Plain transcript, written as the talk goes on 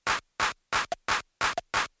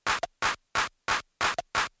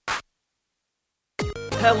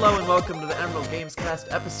Hello and welcome to the Emerald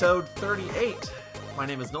Gamescast episode 38. My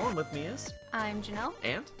name is Nolan, with me is... I'm Janelle.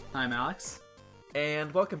 And? I'm Alex.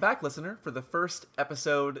 And welcome back, listener, for the first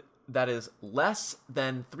episode that is less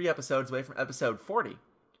than 3 episodes away from episode 40.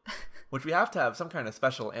 Which we have to have some kind of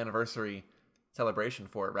special anniversary celebration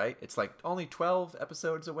for, right? It's like only 12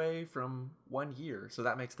 episodes away from 1 year, so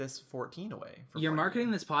that makes this 14 away from You're 1 marketing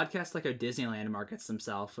year. this podcast like how Disneyland markets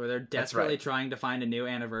themselves, where they're desperately trying to find a new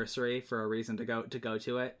anniversary for a reason to go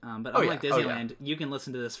to it. But unlike Disneyland, you can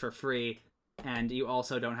listen to this for free, and you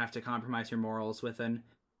also don't have to compromise your morals with an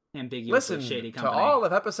ambiguously shady company. To all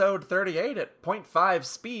of episode 38 at 0.5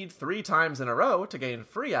 speed 3 times in a row to gain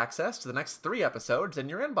free access to the next 3 episodes in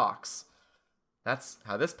your inbox. That's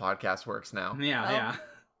how this podcast works now. Yeah.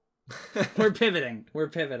 We're pivoting to We're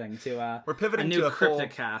pivoting a new to a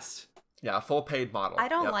Crypticast. a full paid model. I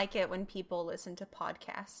don't like it when people listen to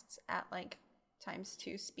podcasts at like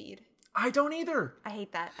 ×2 speed. I don't either. I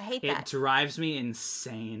hate that. It drives me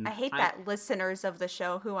insane. I hate that listeners of the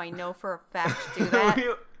show who I know for a fact do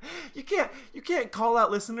that. You can't call out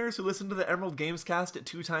listeners who listen to the Emerald Gamescast at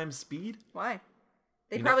 2 times speed. Why?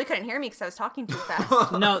 They probably couldn't hear me because I was talking too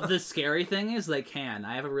fast. No, the scary thing is they can.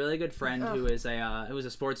 I have a really good friend who is a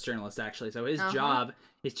sports journalist, actually. So his job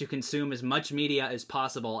is to consume as much media as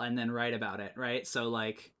possible and then write about it, right? So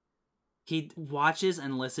like he watches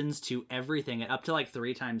and listens to everything at up to like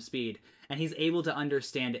 3 times speed, and he's able to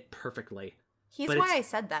understand it perfectly. He's why I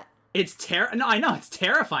said that. No, I know, it's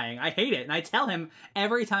terrifying. I hate it. And I tell him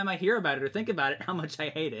every time I hear about it or think about it how much I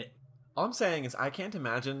hate it. All I'm saying is I can't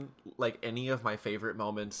imagine like any of my favorite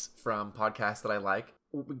moments from podcasts that I like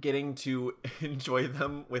getting to enjoy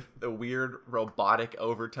them with the weird robotic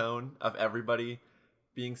overtone of everybody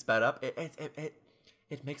being sped up.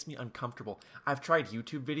 It makes me uncomfortable. I've tried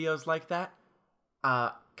YouTube videos like that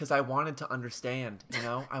because I wanted to understand, you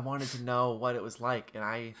know? I wanted to know what it was like, and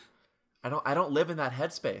I don't live in that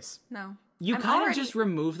headspace. No. You kind of just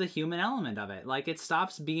remove the human element of it. Like, it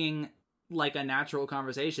stops being like a natural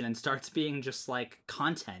conversation and starts being just like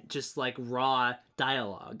content, just like raw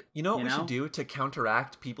dialogue. You know what we should do to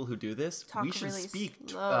counteract people who do this? Talk we should really speak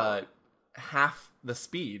slow. half the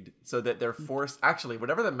speed so that they're forced, actually,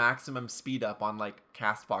 whatever the maximum speed up on like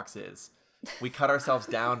Castbox is, we cut ourselves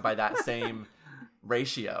down by that same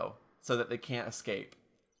ratio so that they can't escape.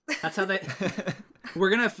 That's how they we're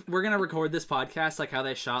gonna record this podcast like how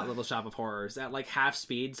they shot Little Shop of Horrors at like half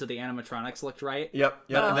speed so the animatronics looked right. Yep.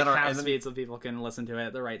 And then half speed so people can listen to it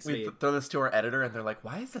at the right speed. We throw this to our editor and they're like,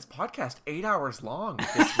 why is this podcast 8 hours long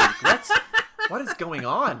this week? What is going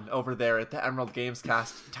on over there at the Emerald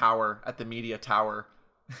Gamescast tower, at the media tower?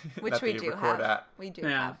 Which we do have. At. We do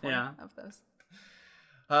have one of those.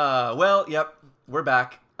 Well, yep, we're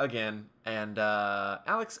back again. And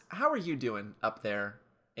Alex, how are you doing up there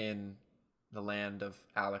in the land of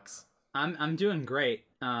Alex? I'm doing great.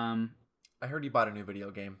 I heard you bought a new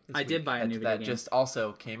video game this week. I did buy a new video game. That just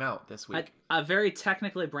also came out this week. A very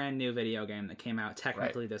technically brand new video game that came out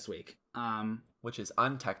this week. Which is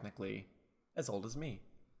untechnically as old as me.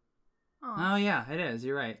 Oh yeah, it is.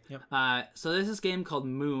 You're right. Yep. So there's this game called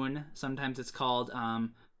Moon. Sometimes it's called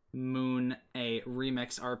Moon, a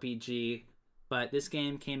remix RPG. But this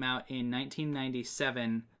game came out in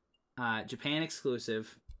 1997, Japan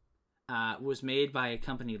exclusive. Was made by a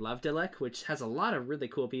company, Lovedelic, which has a lot of really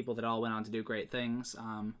cool people that all went on to do great things.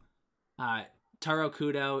 Taro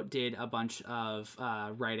Kudo did a bunch of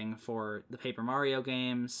writing for the Paper Mario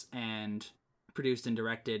games and produced and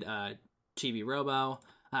directed Chibi Robo.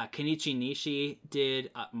 Kenichi Nishi did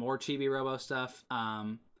more Chibi Robo stuff.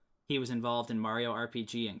 He was involved in Mario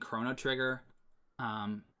RPG and Chrono Trigger.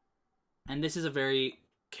 And this is a very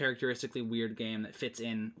characteristically weird game that fits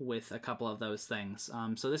in with a couple of those things.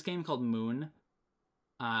 So this game called Moon,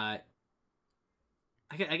 I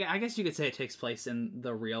guess you could say it takes place in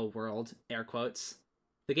the real world, air quotes.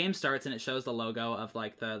 The game starts and it shows the logo of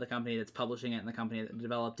like the company that's publishing it and the company that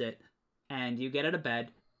developed it. And you get out of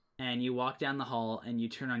bed and you walk down the hall and you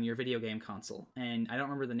turn on your video game console. And I don't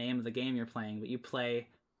remember the name of the game you're playing, but you play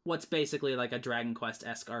what's basically like a Dragon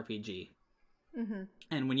Quest-esque RPG. Mm-hmm.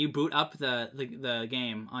 And when you boot up the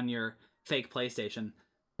game on your fake PlayStation,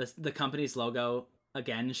 the company's logo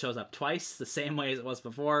again shows up twice, the same way as it was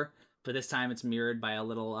before, but this time it's mirrored by a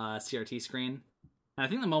little CRT screen. And I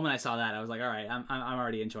think the moment I saw that, I was like, all right, I'm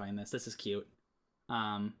already enjoying this. This is cute.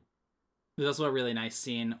 There's also a really nice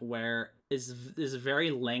scene where is a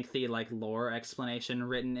very lengthy like lore explanation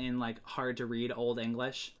written in like hard to read Old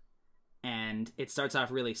English, and it starts off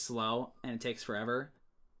really slow and it takes forever.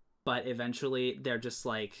 But eventually they're just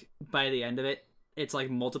like, by the end of it, it's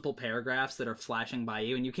like multiple paragraphs that are flashing by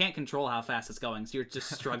you and you can't control how fast it's going. So you're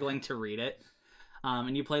just struggling to read it.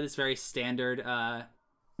 And you play this very standard,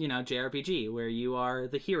 JRPG where you are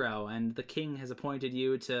the hero and the king has appointed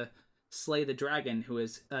you to slay the dragon who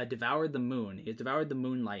has devoured the moon. He has devoured the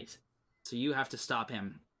moonlight. So you have to stop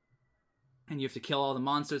him. And you have to kill all the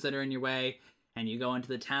monsters that are in your way. And you go into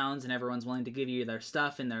the towns and everyone's willing to give you their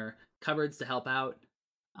stuff in their cupboards to help out.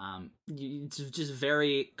 It's just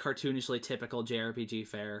very cartoonishly typical JRPG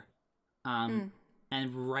fare. And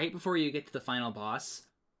right before you get to the final boss,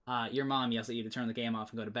 your mom yells at you to turn the game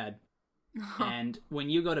off and go to bed. And when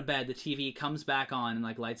you go to bed, the TV comes back on and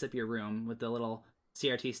like lights up your room with the little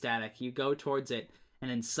CRT static. You go towards it, and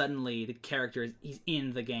then suddenly the character he's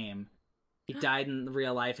in the game. He died in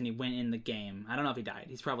real life, and he went in the game. I don't know if he died.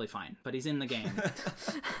 He's probably fine, but he's in the game.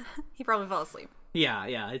 He probably fell asleep.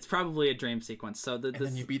 Yeah. It's probably a dream sequence. So and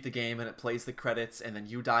then you beat the game, and it plays the credits, and then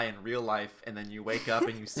you die in real life, and then you wake up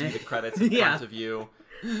and you see the credits in front of you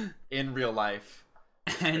in real life.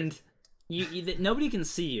 And nobody can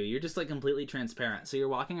see you. You're just like completely transparent. So you're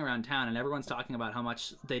walking around town and everyone's talking about how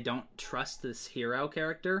much they don't trust this hero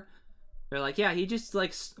character. They're like, yeah, he just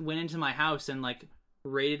like went into my house and like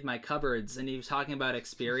raided my cupboards, and he was talking about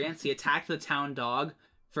experience. He attacked the town dog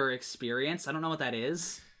for experience. I don't know what that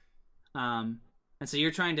is. And so you're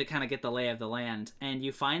trying to kind of get the lay of the land, and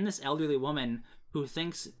you find this elderly woman who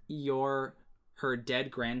thinks you're her dead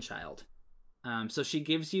grandchild. So she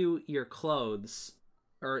gives you your clothes,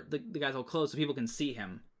 or the guy's old clothes, so people can see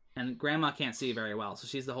him. And grandma can't see very well, so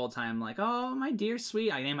she's the whole time like, oh, my dear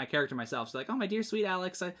sweet, I name my character myself. She's like, oh, my dear sweet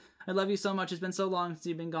Alex, I love you so much. It's been so long since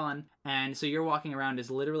you've been gone. And so you're walking around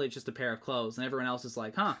as literally just a pair of clothes, and everyone else is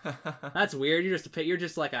like, huh, that's weird. You're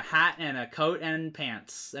just like a hat and a coat and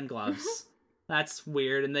pants and gloves. That's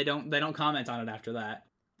weird, and they don't comment on it after that.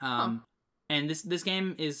 And this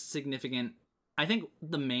game is significant. I think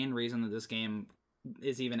the main reason that this game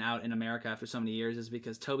is even out in America after so many years is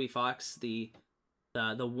because Toby Fox, the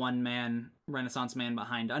one-man Renaissance man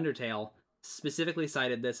behind Undertale, specifically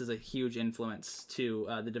cited this as a huge influence to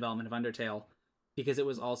the development of Undertale, because it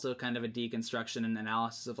was also kind of a deconstruction and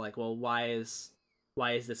analysis of like, well, why is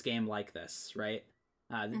this game like this, right?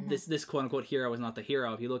 This quote-unquote hero is not the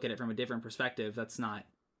hero. If you look at it from a different perspective, that's not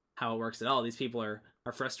how it works at all. These people are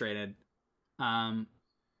frustrated.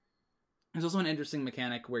 There's also an interesting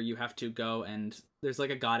mechanic where you have to go and there's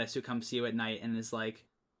like a goddess who comes to you at night and is like,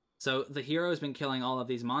 so the hero has been killing all of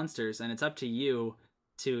these monsters and it's up to you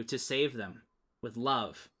to save them with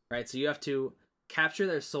love, right? So you have to capture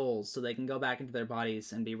their souls so they can go back into their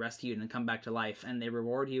bodies and be rescued and come back to life, and they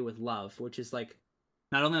reward you with love, which is like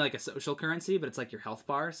not only like a social currency, but it's like your health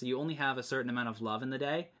bar. So you only have a certain amount of love in the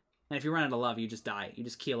day, and if you run out of love, you just die. You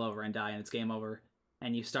just keel over and die, and it's game over,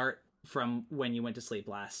 and you start from when you went to sleep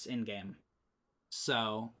last in game.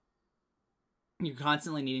 So you're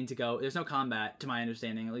constantly needing to go. There's no combat, to my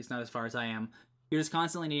understanding, at least not as far as I am. You're just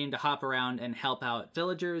constantly needing to hop around and help out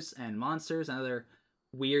villagers and monsters and other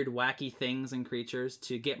weird, wacky things and creatures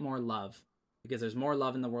to get more love, because there's more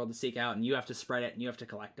love in the world to seek out, and you have to spread it and you have to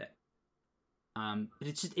collect it. But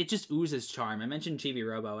it just oozes charm. I mentioned Chibi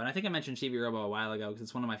Robo, and I think I mentioned Chibi Robo a while ago because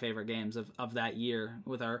it's one of my favorite games of that year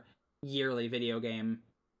with our yearly video game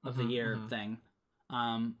of the year thing.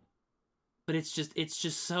 But it's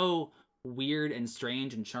just so weird and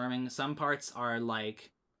strange and charming. Some parts are like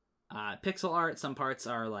pixel art, some parts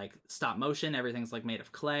are like stop motion, everything's like made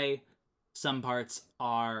of clay. Some parts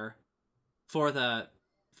are for the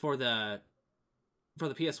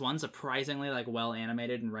PS1 surprisingly like well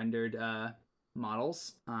animated and rendered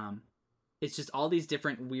models. It's just all these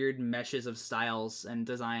different weird meshes of styles and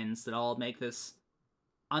designs that all make this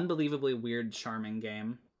unbelievably weird, charming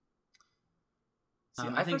game. See,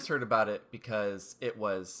 I first heard about it because it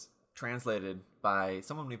was translated by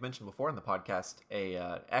someone we've mentioned before in the podcast,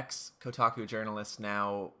 a ex-Kotaku journalist,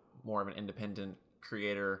 now more of an independent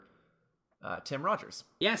creator, Tim Rogers.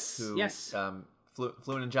 Yes, who, yes.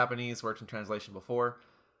 Fluent in Japanese, worked in translation before.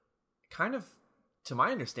 Kind of, to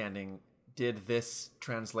my understanding, did this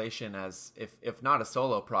translation as, if not a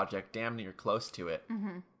solo project, damn near close to it,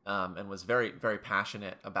 and was very, very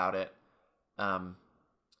passionate about it. And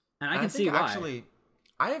I can see why. Actually,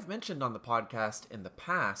 I have mentioned on the podcast in the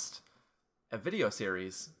past a video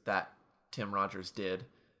series that Tim Rogers did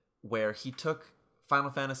where he took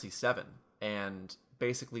Final Fantasy VII and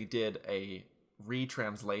basically did a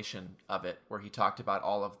retranslation of it, where he talked about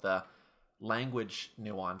all of the language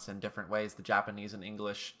nuance and different ways the Japanese and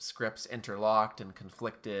English scripts interlocked and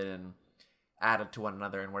conflicted and added to one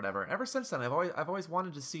another and whatever. Ever since then, I've always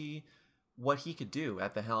wanted to see what he could do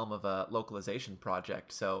at the helm of a localization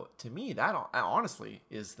project. So to me, that honestly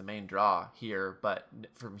is the main draw here. But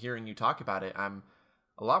from hearing you talk about it, I'm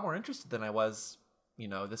a lot more interested than I was,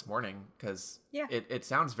 this morning because Yeah. it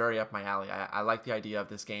sounds very up my alley. I like the idea of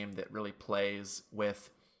this game that really plays with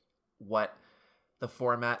what the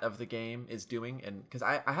format of the game is doing. And because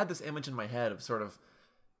I had this image in my head of sort of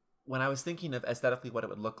when I was thinking of aesthetically what it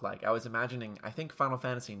would look like, I was imagining, I think, Final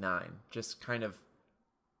Fantasy IX, just kind of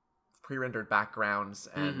pre-rendered backgrounds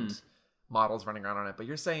and models running around on it. But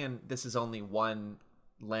you're saying this is only one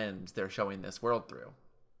lens they're showing this world through.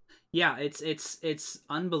 Yeah, it's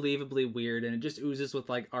unbelievably weird, and it just oozes with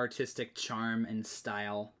like artistic charm and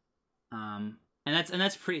style, and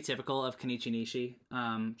that's pretty typical of Kenichi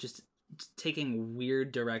Nishi. Just taking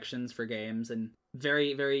weird directions for games and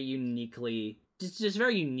very very uniquely, just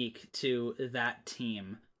very unique to that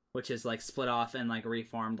team, which is like split off and like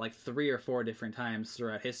reformed like 3 or 4 different times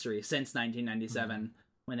throughout history since 1997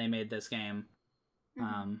 when they made this game.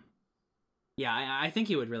 Yeah, I think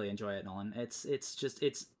you would really enjoy it, Nolan. It's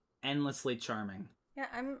endlessly charming. Yeah,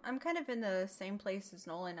 I'm kind of in the same place as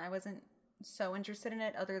Nolan. I wasn't so interested in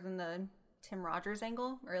it other than the Tim Rogers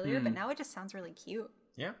angle earlier, but now it just sounds really cute.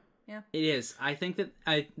 Yeah. Yeah. It is. I think that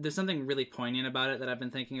there's something really poignant about it that I've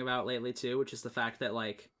been thinking about lately too, which is the fact that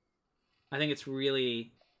like I think it's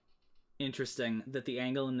really interesting that the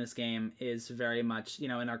angle in this game is very much,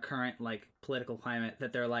 in our current like political climate,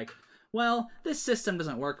 that they're like, well, this system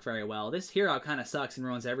doesn't work very well. This hero kind of sucks and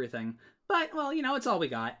ruins everything. But, well, it's all we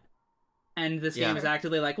got. And this game is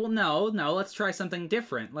actively like, well, no, let's try something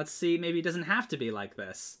different. Let's see, maybe it doesn't have to be like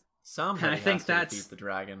this. Somebody has to defeat the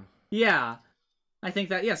dragon. Yeah. I think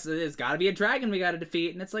that, yes, there's got to be a dragon we got to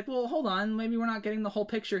defeat. And it's like, well, hold on, maybe we're not getting the whole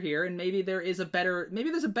picture here. And maybe there's a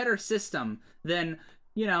better system than,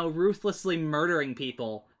 ruthlessly murdering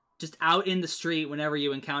people just out in the street whenever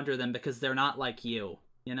you encounter them because they're not like you,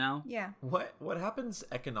 Yeah. What happens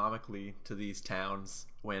economically to these towns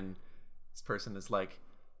when this person is like,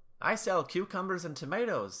 I sell cucumbers and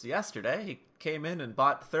tomatoes. Yesterday, he came in and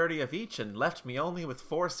bought 30 of each and left me only with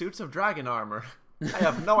 4 suits of dragon armor. I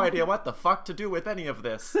have no idea what the fuck to do with any of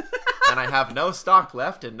this. And I have no stock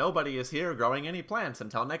left and nobody is here growing any plants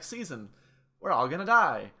until next season. We're all gonna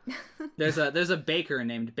die. There's a baker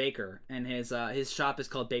named Baker, and his shop is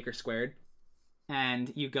called Baker Squared.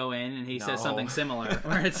 And you go in and he says something similar,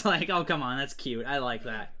 where it's like, oh, come on, that's cute. I like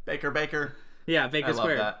that. Baker. Yeah, Baker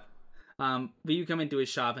Squared. I love that. But you come into his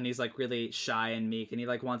shop and he's like really shy and meek, and he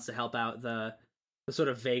like wants to help out the sort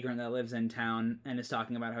of vagrant that lives in town, and is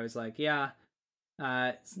talking about how he's like, the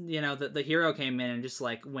hero came in and just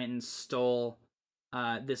like went and stole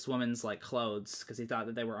this woman's like clothes because he thought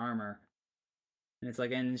that they were armor. And it's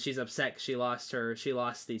like, and she's upset 'cause she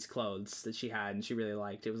lost these clothes that she had and she really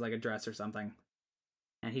liked. It was like a dress or something.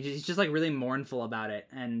 And he's just like really mournful about it.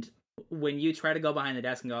 And when you try to go behind the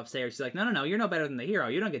desk and go upstairs, she's like, no, you're no better than the hero.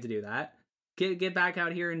 You don't get to do that. Get back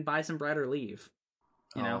out here and buy some bread or leave.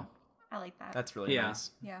 You know? I like that. That's really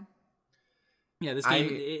nice. Yeah. Yeah, this game,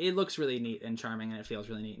 it looks really neat and charming, and it feels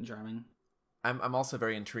really neat and charming. I'm also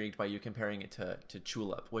very intrigued by you comparing it to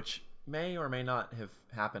Chulip, which may or may not have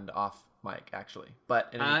happened off mic, actually. But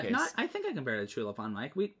in any case... I think I compared it to Chulip on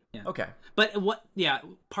mic. Okay. But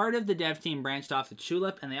part of the dev team branched off to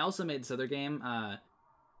Chulip, and they also made this other game,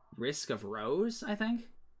 Risk of Rose, I think.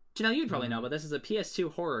 Janelle, you'd probably know, but this is a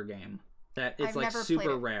PS2 horror game that is like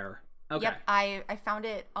super rare. Okay. Yep, I found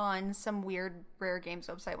it on some weird rare games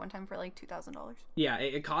website one time for like $2,000. Yeah,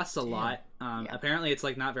 it costs a lot. Apparently it's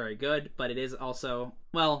like not very good, but it is also,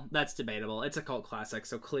 well, that's debatable. It's a cult classic,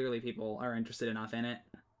 so clearly people are interested enough in it.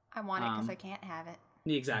 I want it because I can't have it.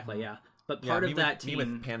 Exactly, yeah. But part of that team... Me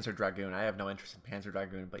with Panzer Dragoon. I have no interest in Panzer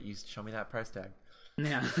Dragoon, but you show me that price tag.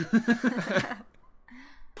 Yeah.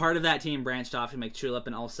 Part of that team branched off to make Chulip,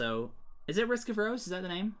 and also... Is it Risk of Rose? Is that the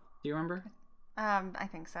name? Do you remember? I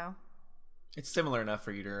think so. It's similar enough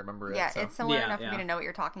for you to remember it. Yeah, so. it's similar enough for me to know what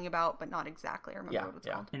you're talking about, but not exactly remember what it's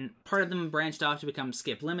called. And part of them branched off to become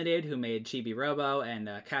Skip Limited, who made Chibi Robo, and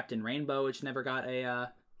Captain Rainbow, which never got a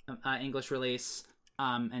English release,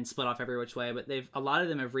 and split off every which way. But a lot of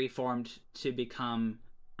them have reformed to become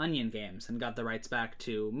Onion Games and got the rights back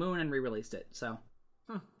to Moon and re-released it. So,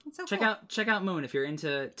 so check out Moon if you're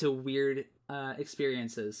into weird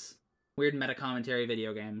experiences, weird meta commentary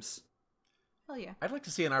video games. Hell yeah. I'd like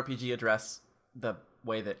to see an RPG address the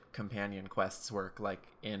way that companion quests work, like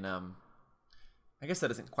in I guess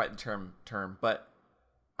that isn't quite the term, but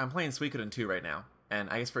I'm playing Suikoden 2 right now, and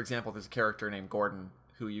I guess, for example, there's a character named Gordon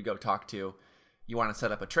who you go talk to. You want to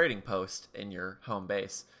set up a trading post in your home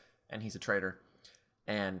base, and he's a trader,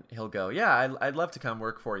 and he'll go, yeah, I'd love to come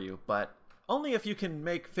work for you, but only if you can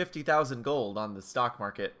make 50,000 gold on the stock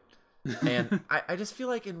market. And I just feel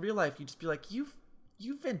like in real life you'd just be like, you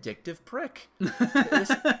vindictive prick.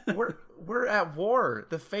 We're at war.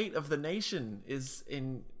 The fate of the nation is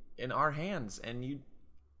in our hands, and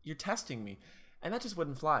you're testing me, and that just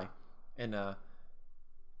wouldn't fly. And or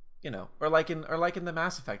like in the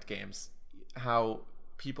Mass Effect games, how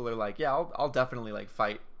people are like, yeah, I'll definitely like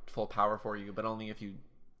fight full power for you, but only if you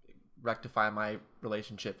rectify my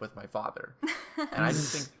relationship with my father. And I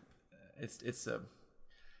just think it's a.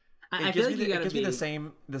 It gives me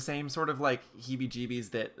the same sort of like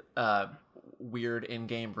heebie-jeebies that weird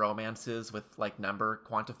in-game romances with like number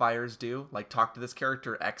quantifiers do. Like, talk to this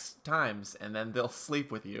character X times and then they'll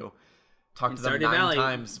sleep with you. Talk to them 9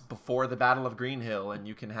 times before the Battle of Green Hill and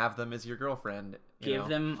you can have them as your girlfriend. Give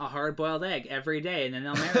them a hard-boiled egg every day and then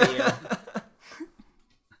they'll marry you.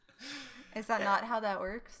 Is that not how that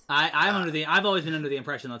works? I've always been under the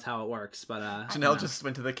impression that's how it works, but Janelle just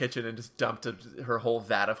went to the kitchen and just dumped her whole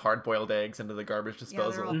vat of hard-boiled eggs into the garbage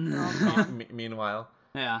disposal. They're all Meanwhile,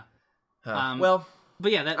 yeah. But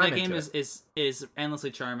yeah, that game is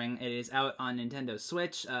endlessly charming. It is out on Nintendo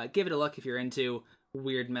Switch. Give it a look if you're into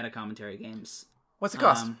weird meta commentary games. What's it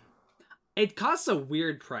cost? It costs a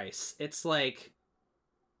weird price. It's like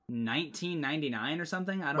 $19.99 or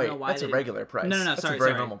something. I don't know why. That's a regular price. No, that's sorry, a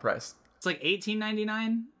very normal price. It's like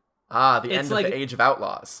 $18.99. The end of the Age of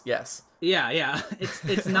Outlaws. Yes. Yeah.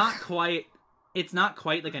 It's not quite. It's not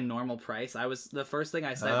quite like a normal price. The first thing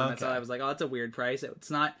I said when I saw it, I was like, "Oh, that's a weird price."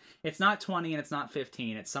 It's not 20 and it's not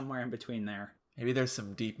 15. It's somewhere in between there. Maybe there's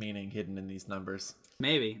some deep meaning hidden in these numbers.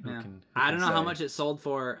 Maybe. Yeah. I don't know how much it sold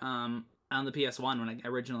for on the PS1 when it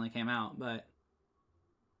originally came out, but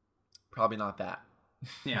probably not that.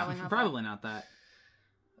 Yeah, probably not that.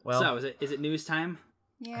 Well, so is it news time?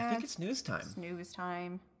 Yeah, I think it's news time. It's news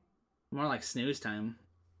time. More like snooze time.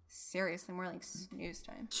 Seriously, more like snooze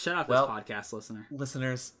time. Shut up, this podcast listener.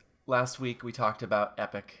 Listeners, last week we talked about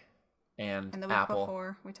Epic and the week Apple.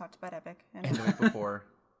 before we talked about Epic. And the week before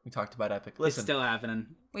we talked about Epic. Listen, it's still happening.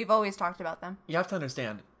 We've always talked about them. You have to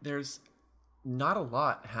understand, there's not a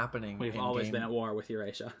lot happening. We've always been at war with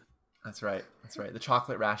Eurasia. That's right. The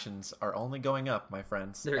chocolate rations are only going up, my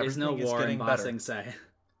friends. There is no war in Ba Sing Se.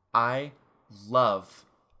 I love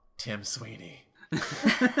Tim Sweeney.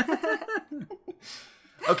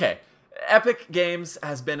 Okay, Epic Games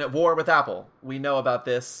has been at war with Apple. We know about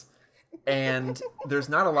this. And there's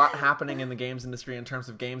not a lot happening in the games industry in terms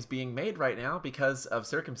of games being made right now because of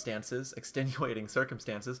extenuating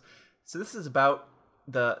circumstances. So this is about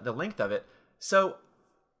the length of it. So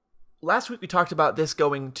last week we talked about this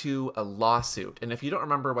going to a lawsuit. And if you don't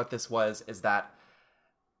remember what this was, is that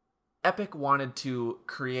Epic wanted to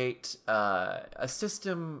create a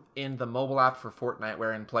system in the mobile app for Fortnite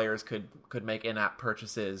wherein players could make in-app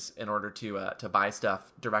purchases in order to buy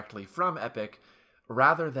stuff directly from Epic,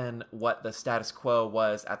 rather than what the status quo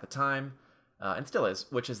was at the time, and still is,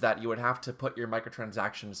 which is that you would have to put your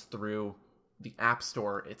microtransactions through the App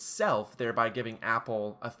Store itself, thereby giving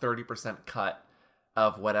Apple a 30% cut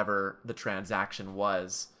of whatever the transaction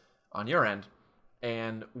was on your end.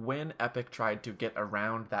 And when Epic tried to get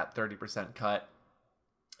around that 30% cut,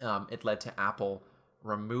 it led to Apple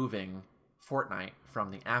removing Fortnite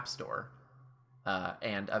from the App Store.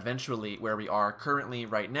 And eventually, where we are currently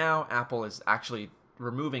right now, Apple is actually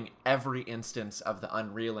removing every instance of the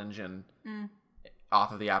Unreal Engine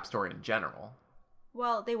off of the App Store in general.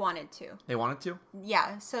 Well, they wanted to. They wanted to?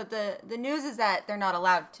 Yeah, so the news is that they're not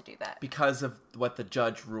allowed to do that. Because of what the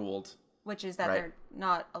judge ruled. Which is that they're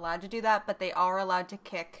not allowed to do that, but they are allowed to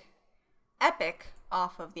kick Epic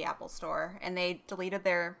off of the Apple Store. And they deleted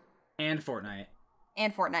their... And Fortnite.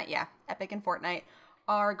 And Fortnite, yeah. Epic and Fortnite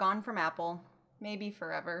are gone from Apple. Maybe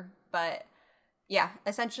forever. But yeah,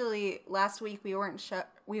 essentially last week we weren't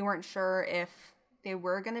sure if they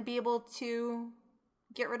were going to be able to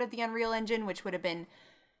get rid of the Unreal Engine, which would have been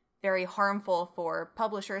very harmful for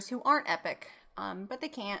publishers who aren't Epic. But they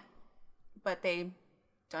can't. But they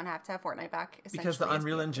don't have to have Fortnite back. Because the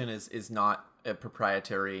Unreal Engine is not a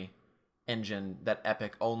proprietary engine that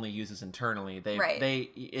Epic only uses internally.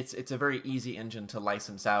 It's a very easy engine to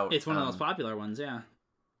license out. It's one of those popular ones, yeah.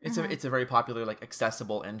 It's a very popular, like,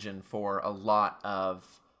 accessible engine for a lot of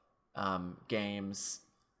games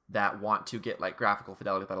that want to get like graphical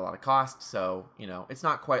fidelity without a lot of cost. So, it's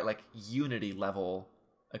not quite like Unity level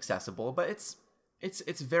accessible, but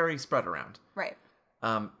it's very spread around. Right.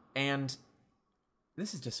 And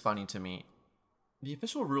this is just funny to me. The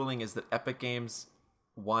official ruling is that Epic Games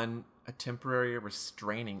won a temporary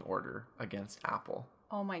restraining order against Apple.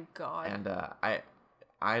 Oh my god. And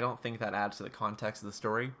I don't think that adds to the context of the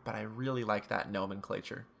story, but I really like that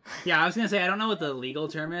nomenclature. Yeah, I was going to say, I don't know what the legal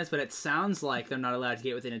term is, but it sounds like they're not allowed to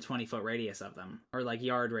get within a 20-foot radius of them. Or like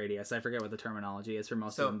yard radius. I forget what the terminology is for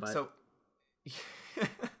most of them. But...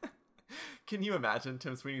 Can you imagine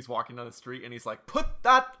Tim Sweeney's walking down the street and he's like, "Put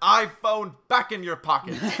that iPhone back in your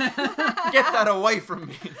pocket. Get that away from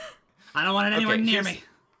me." I don't want it anywhere near me.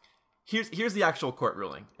 Here's the actual court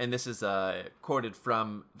ruling, and this is quoted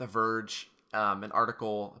from The Verge, an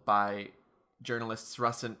article by journalists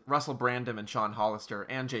Russell Brandom and Sean Hollister,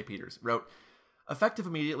 and Jay Peters wrote, "Effective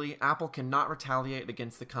immediately, Apple cannot retaliate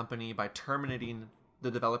against the company by terminating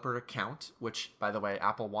the developer account," which, by the way,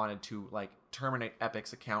 Apple wanted to terminate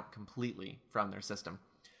Epic's account completely from their system,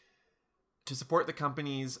 "to support the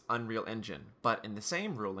company's Unreal Engine." But in the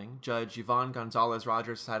same ruling, Judge Yvonne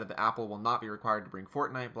Gonzalez-Rogers decided that Apple will not be required to bring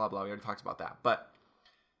Fortnite, blah, blah. We already talked about that. But,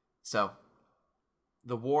 so,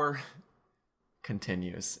 the war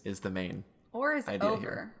continues is the main Or is it idea over?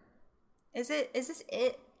 Here. Is this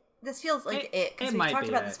it? This feels like it, because it we've might talked be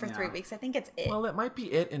about it, this for yeah. 3 weeks. I think it's it. Well, it might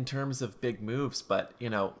be it in terms of big moves, but, the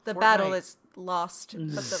Fortnite, battle is lost,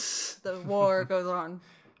 but the war goes on.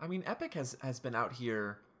 I mean, Epic has been out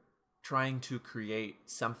here trying to create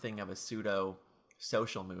something of a pseudo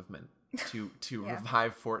social movement to Yeah.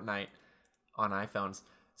 revive Fortnite on iPhones.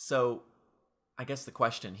 So I guess the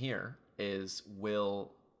question here is,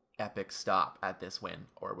 will Epic stop at this win,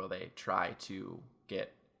 or will they try to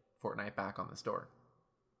get Fortnite back on the store?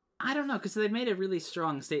 I don't know, because they've made a really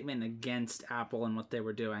strong statement against Apple and what they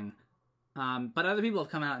were doing. But other people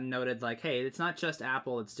have come out and noted, hey, it's not just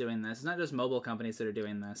Apple that's doing this. It's not just mobile companies that are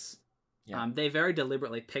doing this. Yeah. They very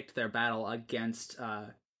deliberately picked their battle against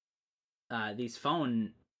these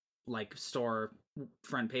phone store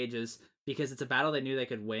front pages because it's a battle they knew they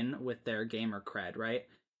could win with their gamer cred, right?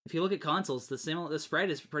 If you look at consoles, the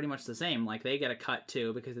spread is pretty much the same. They get a cut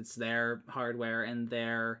too because it's their hardware and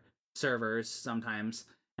their servers sometimes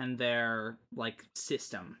and their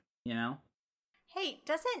system, Hey,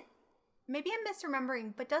 maybe I'm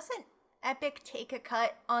misremembering, but doesn't Epic take a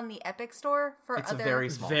cut on the Epic Store for It's a other... very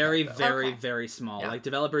small very, cut, though. very, Okay. very small. Yeah.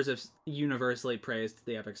 Developers have universally praised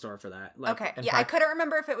the Epic Store for that. Okay, in yeah, I fact- couldn't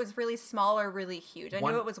remember if it was really small or really huge. I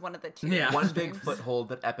One- knew it was one of the two. Yeah. One big foothold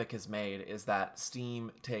that Epic has made is that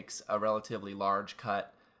Steam takes a relatively large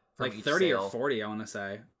cut from each 30 sale. or 40, I want to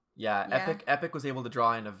say. Yeah, Yeah. Epic was able to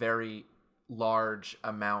draw in a very large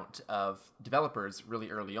amount of developers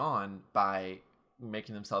really early on by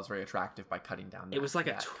making themselves very attractive by cutting down. It was a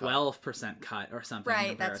that cut. 12% cut or something.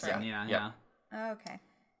 Right, in that's comparison. right. Yeah. Okay.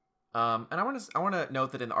 And I want to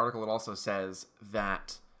note that in the article it also says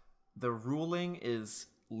that the ruling is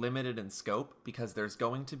limited in scope because there's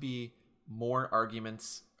going to be more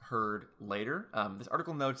arguments heard later. This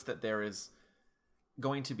article notes that there is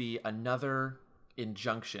going to be another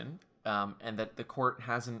injunction, and that the court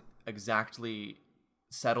hasn't exactly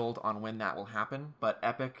settled on when that will happen, but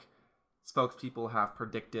Epic spokespeople have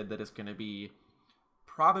predicted that it's going to be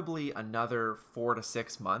probably another 4 to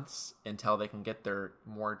 6 months until they can get their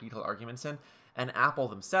more detailed arguments in. And Apple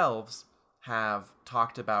themselves have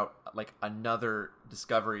talked about another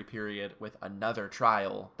discovery period with another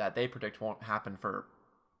trial that they predict won't happen for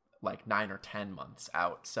 9 or 10 months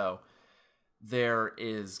out. So there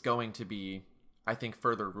is going to be, I think,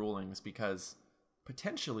 further rulings because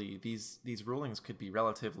potentially these rulings could be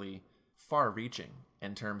relatively far-reaching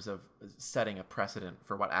in terms of setting a precedent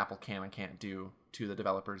for what Apple can and can't do to the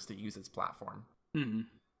developers that use its platform.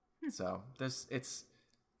 Mm-hmm. So it's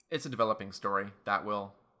a developing story that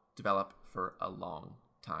will develop for a long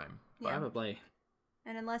time. Yeah. Probably.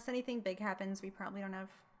 And unless anything big happens, we probably don't have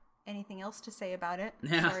anything else to say about it.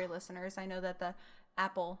 Yeah. Sorry, listeners. I know that the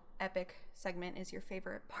Apple Epic segment is your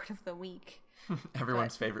favorite part of the week.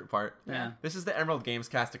 Everyone's favorite part. Yeah. This is the Emerald Games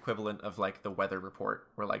Cast equivalent of the weather report,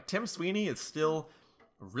 where Tim Sweeney is still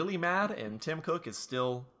really mad and Tim Cook is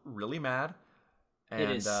still really mad. And,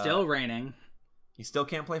 It is still raining. You still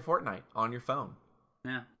can't play Fortnite on your phone.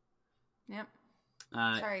 Yeah. Yep.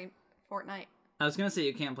 Uh, Sorry, Fortnite. I was going to say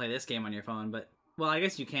you can't play this game on your phone, but... Well, I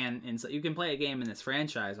guess you can. You can play a game in this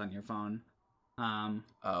franchise on your phone.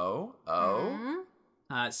 Oh. Mhm.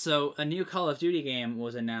 So a new Call of Duty game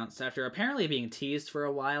was announced after apparently being teased for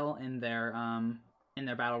a while in their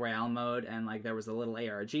Battle Royale mode, and there was a little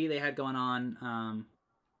ARG they had going on.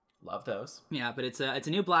 Love those. Yeah, but it's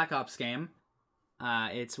a new Black Ops game.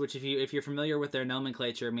 Which if you're familiar with their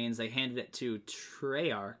nomenclature means they handed it to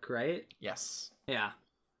Treyarch, right? Yes. Yeah,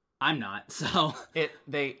 I'm not. So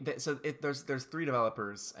There's 3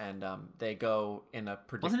 developers and they go in a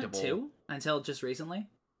predictable. wasn't it 2 until just recently?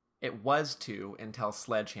 It was 2 until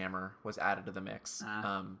Sledgehammer was added to the mix.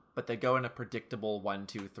 But they go in a predictable 1,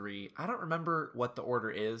 2, 3. I don't remember what the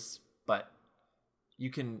order is, but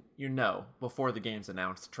before the game's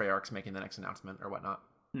announced, Treyarch's making the next announcement or whatnot.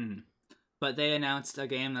 Hmm. But they announced a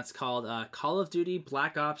game that's called Call of Duty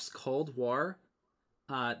Black Ops Cold War.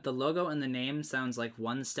 The logo and the name sounds like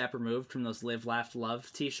one step removed from those Live, Laugh,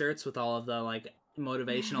 Love t-shirts with all of the, like,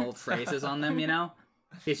 motivational phrases on them, you know?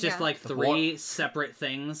 It's just, like, three separate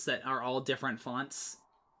things that are all different fonts.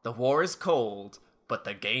 The war is cold, but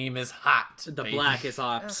the game is hot. The black is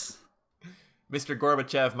ops. Mr.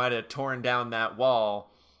 Gorbachev might have torn down that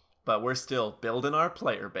wall, but we're still building our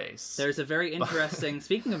player base. There's a very interesting,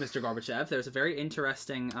 speaking of Mr. Gorbachev, there's a very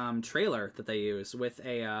interesting trailer that they use with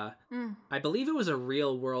a, I believe it was a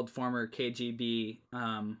real world former KGB,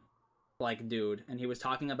 like, dude. And he was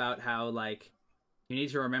talking about how, like, you need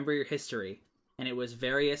to remember your history. And it was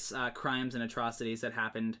various crimes and atrocities that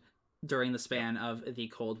happened during the span of the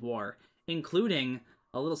Cold War, including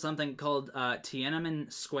a little something called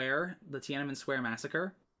Tiananmen Square, the Tiananmen Square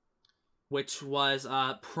Massacre, which was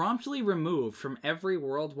promptly removed from every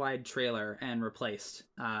worldwide trailer and replaced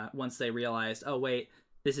once they realized, oh wait,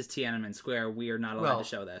 this is Tiananmen Square, we are not allowed to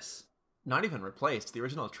show this. Not even replaced. The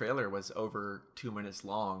original trailer was over 2 minutes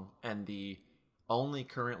long, and the only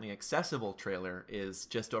currently accessible trailer is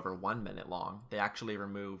just over 1 minute long. They actually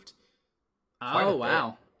removed quite a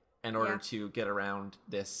bit in order to get around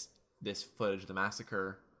this footage of the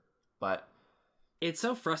massacre. But it's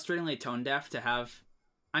so frustratingly tone deaf to have.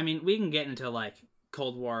 I mean, we can get into, like,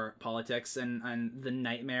 Cold War politics and the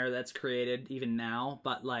nightmare that's created even now,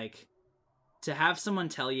 but, like, to have someone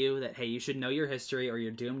tell you that, hey, you should know your history or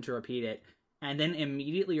you're doomed to repeat it, and then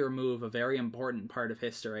immediately remove a very important part of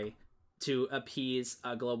history to appease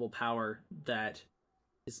a global power that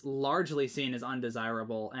is largely seen as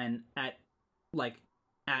undesirable and at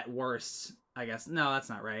worst, I guess. No, that's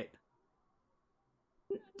not right.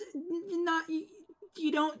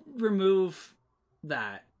 You don't remove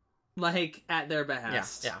that, like, at their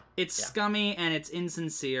behest. Yeah. It's scummy and it's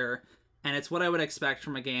insincere, and it's what I would expect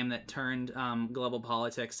from a game that turned global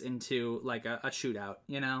politics into, like, a shootout,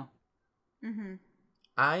 you know? Mm-hmm.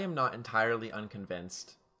 I am not entirely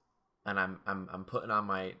unconvinced, and I'm putting on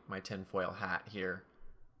my tinfoil hat here.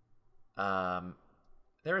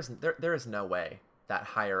 There is no way that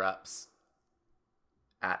higher ups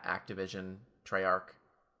at Activision Treyarch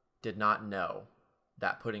did not know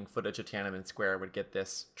that putting footage of Tiananmen Square would get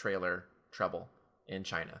this trailer trouble in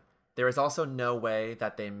China. There is also no way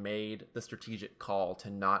that they made the strategic call to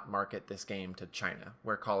not market this game to China,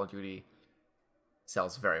 where Call of Duty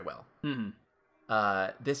sells very well.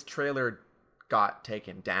 Mm-hmm. This trailer got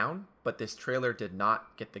taken down, but this trailer did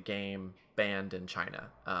not get the game banned in China.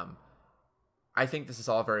 I think this is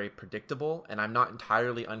all very predictable, and I'm not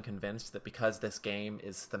entirely unconvinced that because this game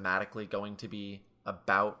is thematically going to be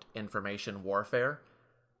about information warfare,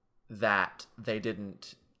 that they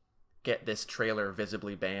didn't get this trailer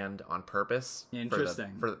visibly banned on purpose.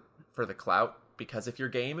 Interesting. For the clout. Because if your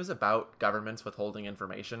game is about governments withholding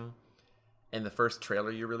information, and the first trailer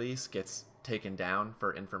you release gets taken down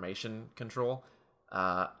for information control,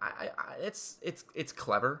 it's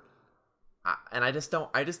clever. And I just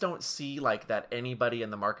don't see, like, that anybody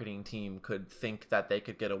in the marketing team could think that they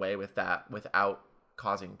could get away with that without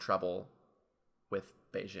causing trouble with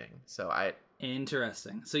Beijing.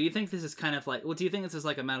 Interesting. So you think this is kind of like, well, do you think this is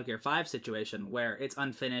like a Metal Gear 5 situation where it's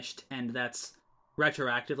unfinished and that's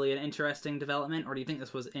retroactively an interesting development, or do you think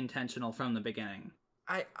this was intentional from the beginning?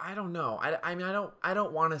 I don't know. I mean, I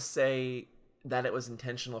don't want to say that it was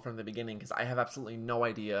intentional from the beginning, because I have absolutely no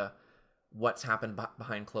idea what's happened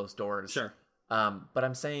behind closed doors. Sure. But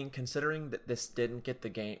I'm saying, considering that this didn't get the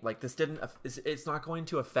game, like, it's not going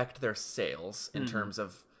to affect their sales in terms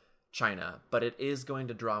of China, but it is going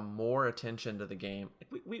to draw more attention to the game.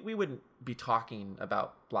 We wouldn't be talking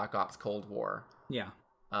about Black Ops Cold War. Yeah.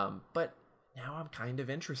 But now I'm kind of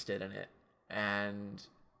interested in it, and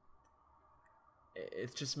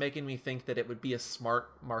it's just making me think that it would be a smart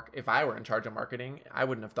if I were in charge of marketing, I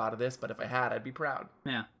wouldn't have thought of this, but if I had, I'd be proud.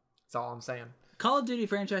 Yeah. That's all I'm saying. Call of Duty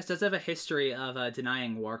franchise does have a history of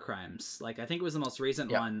denying war crimes. Like, I think it was the most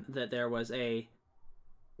recent one that there was a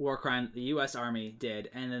war crime the U.S. Army did,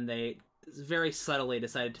 and then they very subtly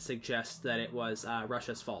decided to suggest that it was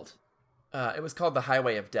Russia's fault. It was called The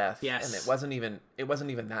Highway of Death. Yes. And it wasn't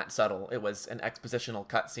even that subtle. It was an expositional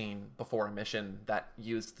cutscene before a mission that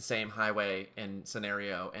used the same highway in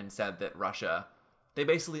scenario and said that Russia. They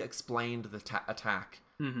basically explained the attack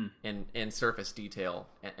in surface detail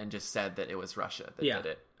and just said that it was Russia that did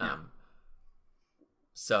it.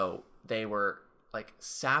 So they were, like,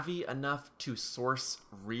 savvy enough to source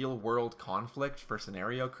real world conflict for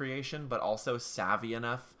scenario creation, but also savvy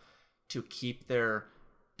enough to keep their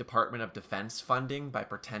Department of Defense funding by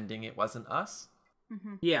pretending it wasn't us.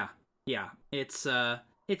 Mm-hmm. Yeah. It's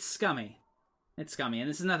scummy. It's scummy, and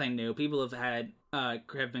this is nothing new. People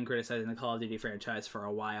have been criticizing the Call of Duty franchise for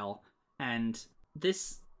a while, and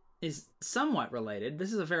this is somewhat related.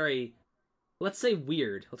 This is a very, let's say,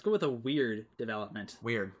 weird. Let's go with a weird development.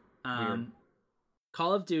 Weird.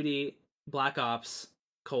 Call of Duty Black Ops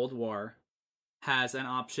Cold War has an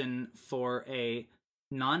option for a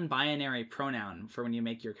non-binary pronoun for when you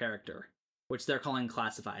make your character, which they're calling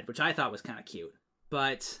classified, which I thought was kind of cute.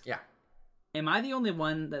 But yeah, am I the only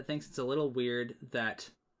one that thinks it's a little weird that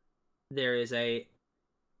there is a...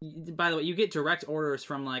 By the way, you get direct orders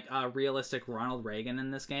from like a realistic Ronald Reagan in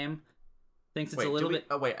this game. Thinks it's a little bit...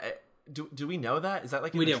 Oh, wait. Do we know that? Is that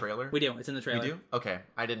like in the trailer? We do. It's in the trailer. We do? Okay.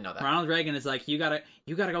 I didn't know that. Ronald Reagan is like, you gotta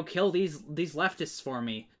go kill these leftists for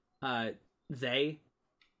me. They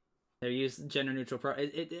use gender neutral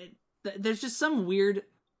there's just some weird...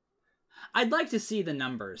 I'd like to see the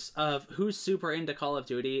numbers of who's super into Call of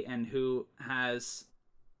Duty and who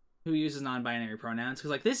uses non-binary pronouns, because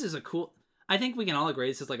like this is a cool... I think we can all agree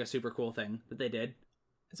this is like a super cool thing that they did.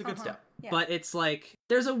 It's a good step. Yeah. But it's like,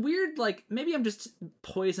 there's a weird, like, maybe I'm just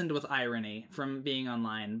poisoned with irony from being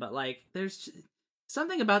online, but like, there's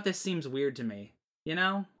something about this seems weird to me, you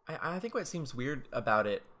know? I think what seems weird about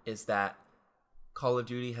it is that Call of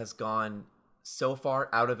Duty has gone so far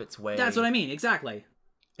out of its way. That's what I mean, exactly.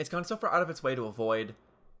 It's gone so far out of its way to avoid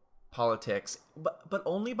politics, but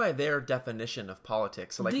only by their definition of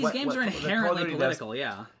politics. So like these games are inherently political,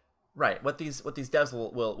 yeah. Right. What these devs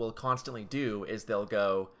will constantly do is they'll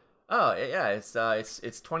go, oh yeah, it's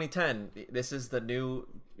 2010. This is the new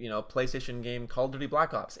PlayStation game Call of Duty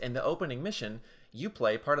Black Ops. In the opening mission, you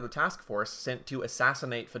play part of the task force sent to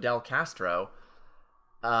assassinate Fidel Castro,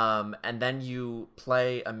 and then you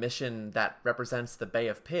play a mission that represents the Bay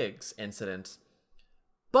of Pigs incident.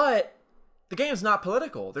 But the game's not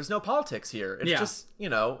political. There's no politics here. It's just,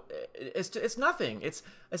 it's nothing. It's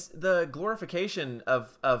the glorification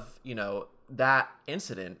of that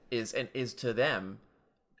incident is to them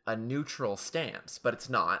a neutral stance, but it's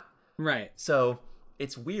not. Right. So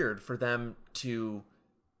it's weird for them to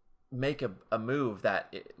make a move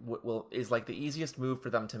that is like the easiest move for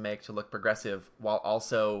them to make to look progressive while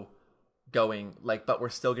also going like, but we're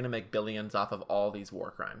still gonna make billions off of all these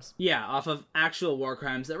war crimes. Yeah, off of actual war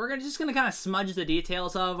crimes that we're just gonna kind of smudge the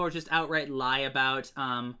details of, or just outright lie about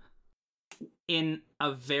in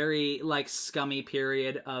a very like scummy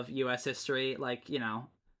period of US history. Like,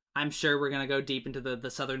 I'm sure we're gonna go deep into the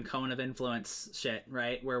Southern Cone of Influence shit,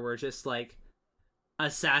 right? Where we're just like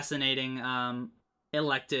assassinating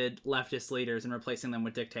elected leftist leaders and replacing them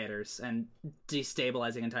with dictators and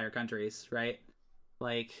destabilizing entire countries, right?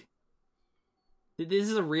 Like, this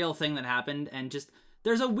is a real thing that happened, and just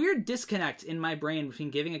there's a weird disconnect in my brain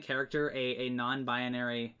between giving a character a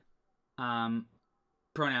non-binary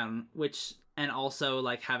pronoun, and also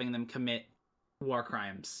like having them commit war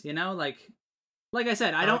crimes. Like I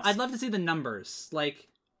said, I'd love to see the numbers. Like,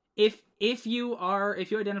 if you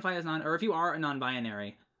identify as if you are a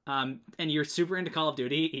non-binary, and you're super into Call of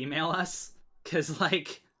Duty, email us, because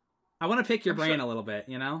like I want to pick your brain a little bit.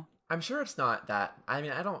 I'm sure it's not that. I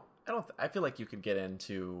mean, I feel like you could get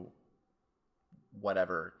into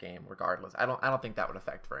whatever game regardless. I don't think that would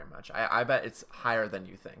affect very much. I bet it's higher than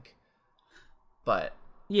you think. But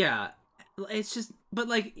yeah, it's just, but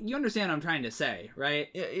like, you understand what I'm trying to say, right?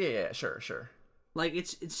 Yeah, sure. Like,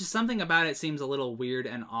 it's just something about it seems a little weird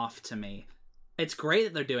and off to me. It's great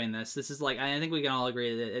that they're doing this. This is like, I think we can all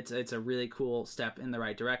agree that it's a really cool step in the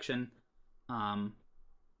right direction.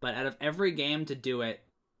 But out of every game to do it,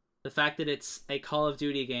 the fact that it's a Call of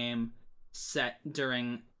Duty game set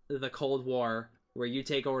during the Cold War where you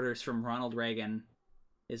take orders from Ronald Reagan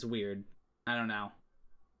is weird. I don't know.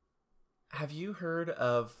 Have you heard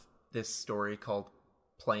of this story called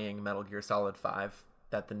Playing Metal Gear Solid 5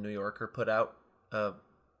 that the New Yorker put out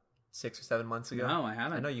 6 or 7 months ago? No, I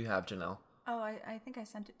haven't. I know you have, Janelle. Oh, I think I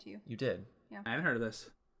sent it to you. You did? Yeah. I haven't heard of this.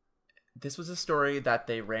 This was a story that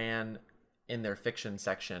they ran in their fiction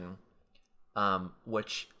section,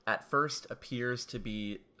 which at first appears to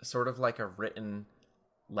be sort of like a written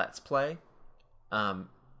Let's Play.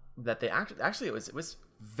 That they actually it was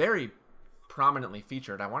very prominently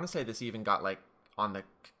featured. I want to say this even got like on the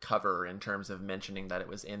cover in terms of mentioning that it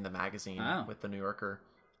was in the magazine with the New Yorker.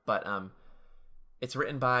 But it's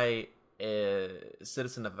written by a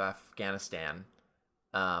citizen of Afghanistan,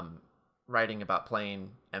 writing about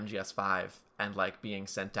playing MGS5 and like being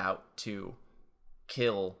sent out to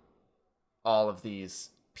kill all of these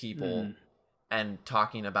people, and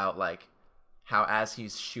talking about like how as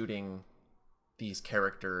he's shooting these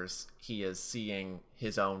characters, he is seeing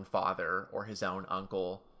his own father or his own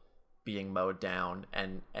uncle being mowed down,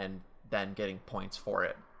 and then getting points for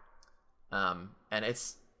it. And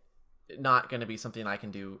it's not going to be something I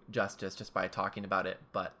can do justice just by talking about it,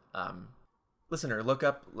 but listener, look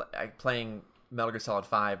up playing Metal Gear Solid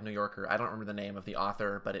 5 New Yorker. I don't remember the name of the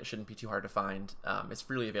author, but it shouldn't be too hard to find. It's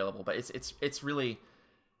freely available, but it's really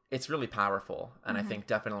powerful. And I think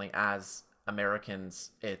definitely as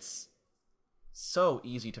Americans, it's so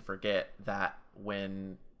easy to forget that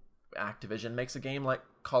when Activision makes a game like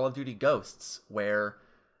Call of Duty Ghosts, where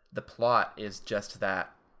the plot is just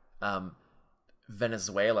that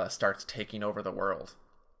Venezuela starts taking over the world,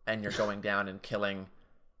 and you're going down and killing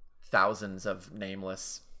thousands of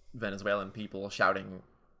nameless Venezuelan people shouting,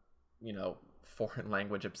 foreign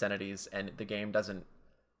language obscenities, and the game doesn't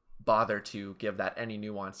bother to give that any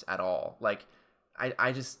nuance at all. Like,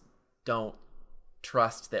 I just don't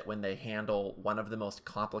trust that when they handle one of the most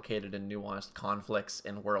complicated and nuanced conflicts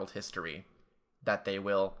in world history, that they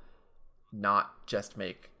will not just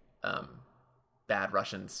make bad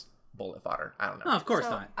Russians bullet fodder. I don't know. No, of course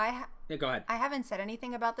So not. Yeah, go ahead. I haven't said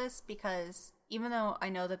anything about this because even though I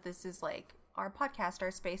know that this is like our podcast,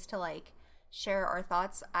 our space to like share our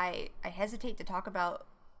thoughts, I hesitate to talk about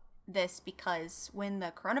this because when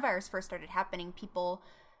the coronavirus first started happening, people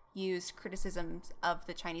used criticisms of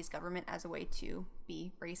the Chinese government as a way to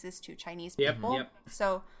be racist to Chinese people. Yep.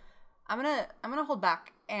 So I'm gonna hold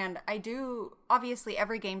back, and I do obviously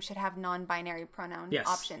every game should have non-binary pronoun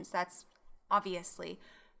options. That's obviously.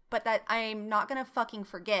 But that I'm not going to fucking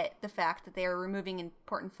forget the fact that they are removing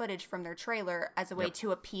important footage from their trailer as a way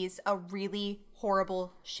to appease a really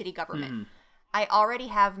horrible, shitty government. I already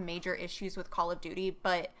have major issues with Call of Duty,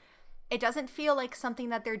 but it doesn't feel like something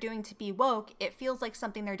that they're doing to be woke. It feels like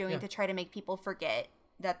something they're doing to try to make people forget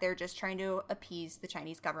that they're just trying to appease the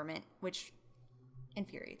Chinese government, which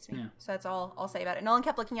infuriates me. So that's all I'll say about it. Nolan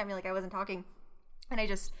kept looking at me like I wasn't talking. And I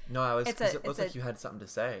just... No, I was... It looked like you had something to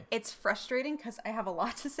say. It's frustrating because I have a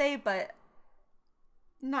lot to say, but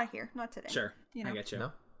not here. Not today. Sure. I get you.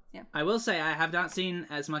 No? Yeah. I will say I have not seen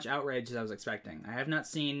as much outrage as I was expecting. I have not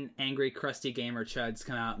seen angry, crusty gamer chuds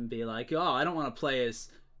come out and be like, oh, I don't want to play as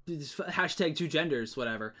hashtag two genders,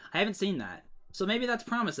 whatever. I haven't seen that. So maybe that's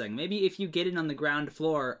promising. Maybe if you get in on the ground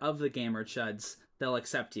floor of the gamer chuds, they'll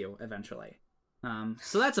accept you eventually.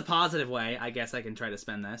 So that's a positive way, I guess I can try to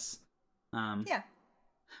spend this. Yeah.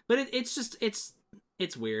 But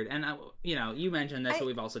it's weird, and you mentioned this, but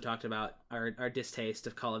we've also talked about our distaste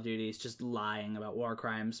of Call of Duty is just lying about war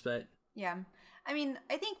crimes. But yeah, I mean,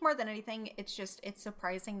 I think more than anything, it's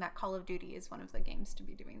surprising that Call of Duty is one of the games to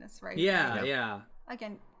be doing this, right? Yeah.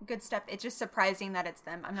 Again, good step. It's just surprising that it's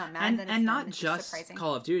them. I'm not mad that it's them. And not it's just surprising.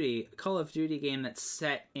 Call of Duty game that's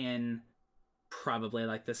set in probably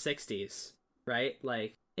like the 60s, right?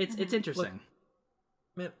 Like it's interesting. Look,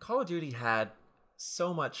 man, Call of Duty had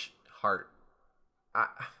so much heart.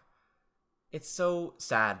 It's so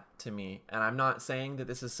sad to me, and I'm not saying that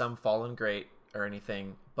this is some fallen great or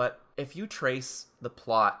anything, but if you trace the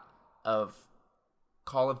plot of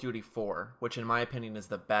Call of Duty 4, which in my opinion is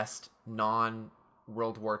the best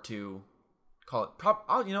non-World War II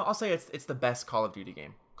I'll say it's the best Call of Duty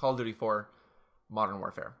game. Call of Duty 4 Modern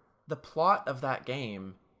Warfare. The plot of that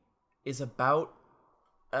game is about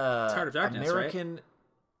it's Heart of Darkness, American right?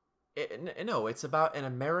 It's about an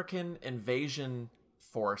American invasion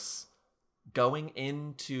force going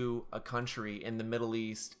into a country in the Middle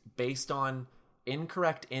East based on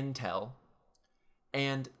incorrect intel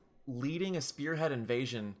and leading a spearhead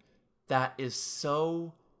invasion that is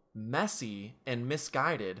so messy and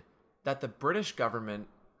misguided that the British government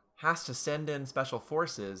has to send in special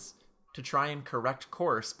forces to try and correct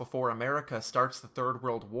course before America starts the Third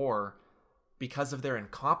World War because of their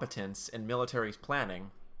incompetence in military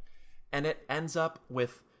planning. And it ends up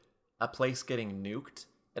with a place getting nuked.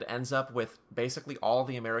 It ends up with basically all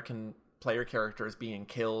the American player characters being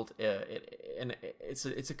killed. It's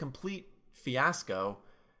a complete fiasco.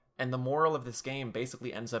 And the moral of this game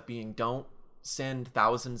basically ends up being don't send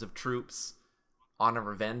thousands of troops on a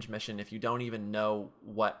revenge mission if you don't even know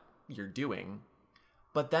what you're doing.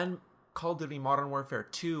 But then Call of Duty Modern Warfare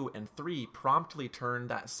 2 and 3 promptly turned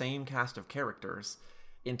that same cast of characters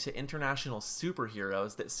into international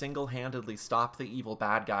superheroes that single-handedly stop the evil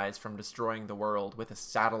bad guys from destroying the world with a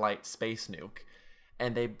satellite space nuke.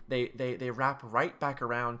 And they wrap right back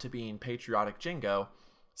around to being patriotic jingo.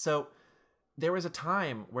 So there was a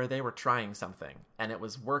time where they were trying something, and it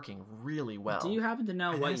was working really well. Do you happen to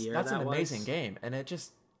know what year that was? That's an amazing game, and it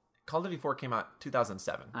just... Call of Duty 4 came out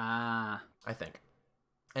 2007. I think.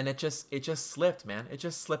 And it just slipped, man. It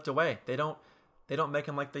just slipped away. They don't make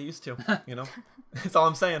them like they used to, That's all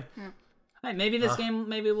I'm saying. Hey, maybe this game,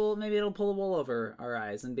 maybe it'll pull the wool over our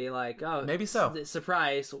eyes and be like, oh, maybe so.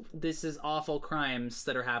 Surprise! This is awful crimes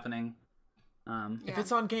that are happening. If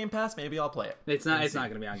it's on Game Pass, maybe I'll play it. It's not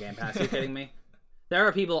going to be on Game Pass. Are you kidding me? There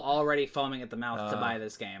are people already foaming at the mouth to buy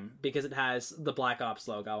this game because it has the Black Ops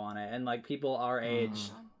logo on it, and like people our age,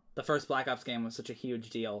 the first Black Ops game was such a huge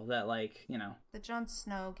deal that like, you know. The Jon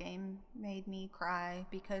Snow game made me cry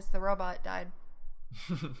because the robot died.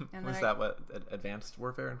 And Was that what Advanced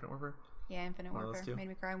Warfare, Infinite Warfare? Yeah, Infinite Warfare made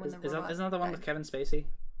me cry when the robot Isn't that the one died. with Kevin Spacey?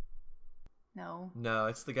 No. No,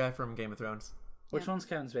 it's the guy from Game of Thrones. Which one's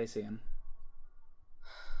Kevin Spacey in?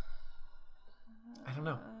 I don't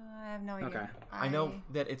know. I have no idea. Okay. I know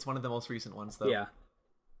that it's one of the most recent ones, though. Yeah.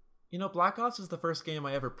 You know, Black Ops was the first game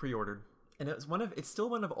I ever pre-ordered, and it's still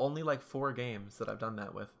one of only like 4 games that I've done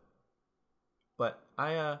that with. But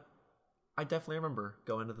I definitely remember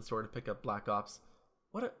going to the store to pick up Black Ops.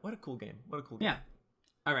 What a cool game. What a cool game. Yeah.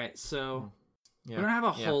 All right, so Yeah. we don't have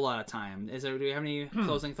a whole lot of time. Do we have any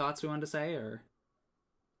closing thoughts we wanted to say, or?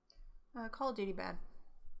 Call of Duty bad.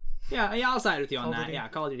 Yeah, I'll side with you on Call of that. Duty. Yeah,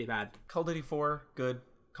 Call of Duty bad. Call of Duty 4, good.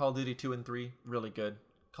 Call of Duty 2 and 3, really good.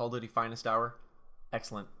 Call of Duty Finest Hour,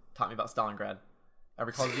 excellent. Taught me about Stalingrad.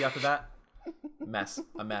 Every Call of Duty after that, a mess.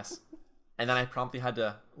 And then I promptly had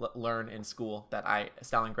to learn in school that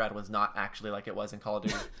Stalingrad was not actually like it was in Call of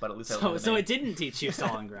Duty, but at least I learned the So name. it didn't teach you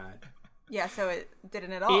Stalingrad. Yeah, so it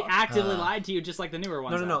didn't at all. It actively lied to you, just like the newer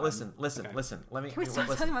ones. No. have. Listen. Okay. Let me. Can we stop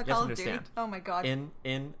listen. talking about You have Call to of Duty? understand. Oh my god.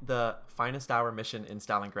 In the Finest Hour mission in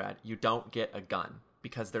Stalingrad, you don't get a gun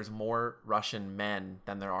because there's more Russian men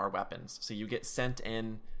than there are weapons. So you get sent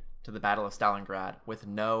in to the Battle of Stalingrad with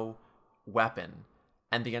no weapon,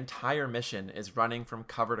 and the entire mission is running from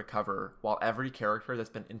cover to cover while every character that's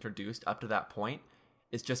been introduced up to that point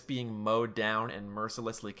is just being mowed down and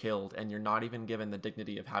mercilessly killed, and you're not even given the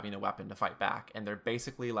dignity of having a weapon to fight back. And they're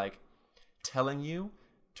basically like telling you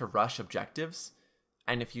to rush objectives,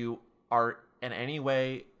 and if you are in any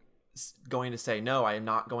way going to say, no, I am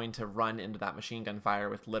not going to run into that machine gun fire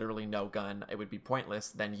with literally no gun, it would be pointless,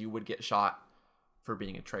 then you would get shot for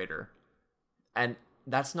being a traitor. And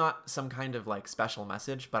that's not some kind of like special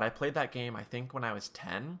message, but I played that game I think when I was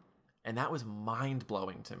 10, and that was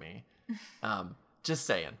mind-blowing to me. Just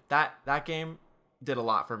saying, that game did a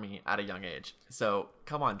lot for me at a young age. So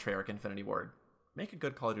come on, Treyarch Infinity Ward, make a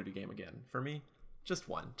good Call of Duty game again for me. Just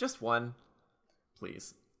one,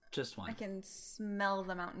 please. Just one. I can smell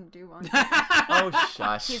the Mountain Dew on. Oh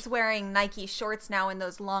shush! He's wearing Nike shorts now and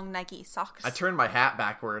those long Nike socks. I turned my hat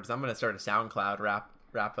backwards. I'm gonna start a SoundCloud rap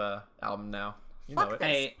album now. You know Fuck it. this.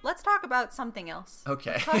 Hey. Let's talk about something else.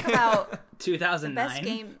 Okay. Talk about the 2009. best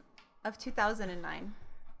game of 2009.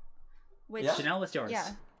 Which, Yeah. Janelle, what's yours?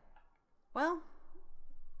 yeah. Well,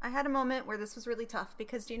 I had a moment where this was really tough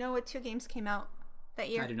because do you know what 2 games came out that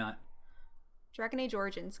year? I do not. Dragon Age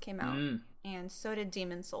Origins came out, and so did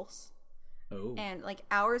Demon's Souls. Oh. And like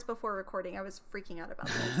hours before recording, I was freaking out about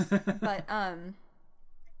this. But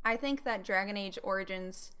I think that Dragon Age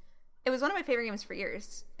Origins, it was one of my favorite games for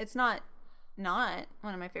years. It's not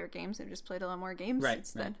one of my favorite games. I've just played a lot more games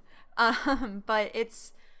instead. But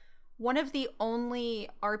it's one of the only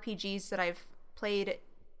RPGs that I've played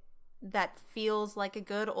that feels like a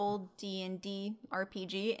good old D&D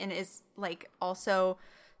RPG and is like also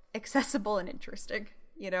accessible and interesting,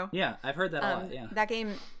 you know? Yeah, I've heard that a lot. Yeah. That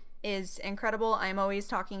game is incredible. I'm always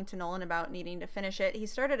talking to Nolan about needing to finish it. He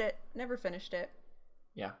started it, never finished it.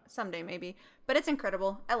 Yeah. Someday maybe. But it's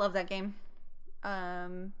incredible. I love that game.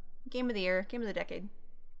 Game of the year, game of the decade.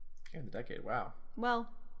 Game of the decade. Wow. Well,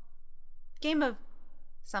 game of Yeah,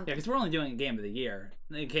 something. because we're only doing a game of the year.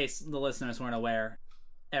 In case the listeners weren't aware,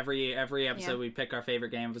 every episode we pick our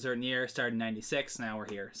favorite game of a certain year. Started in '96. Now we're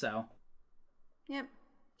here. So Yep.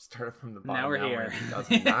 Started from the bottom. now we're here. in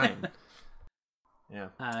 2009.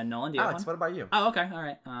 Yeah. Nolan, do you have Alex, one? what about you? Oh, okay, all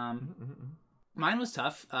right. Mine was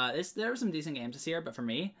tough. There were some decent games this year, but for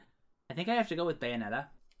me, I think I have to go with Bayonetta.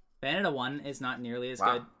 Bayonetta 1 is not nearly as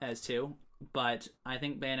good as 2, but I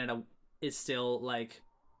think Bayonetta is still like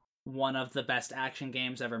one of the best action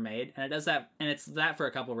games ever made, and it does that, and it's that for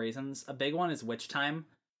a couple reasons. A big one is Witch Time,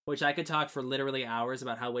 which I could talk for literally hours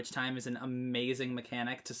about how Witch Time is an amazing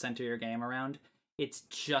mechanic to center your game around. It's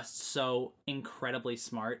just so incredibly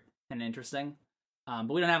smart and interesting. But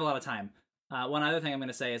we don't have a lot of time. One other thing I'm going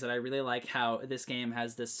to say is that I really like how this game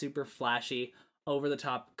has this super flashy,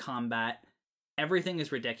 over-the-top combat. Everything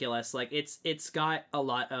is ridiculous. Like it's got a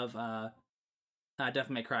lot of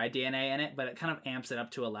Devil May Cry DNA in it, but it kind of amps it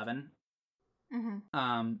up to 11. Mm-hmm.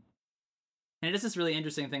 And it is this really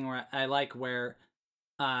interesting thing where I like where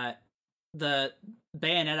the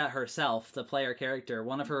Bayonetta herself, the player character,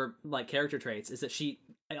 one of her like character traits is that she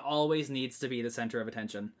always needs to be the center of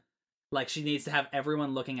attention. Like she needs to have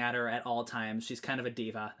everyone looking at her at all times. She's kind of a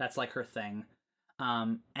diva. That's like her thing.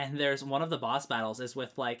 And there's one of the boss battles is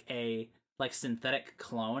with like a like synthetic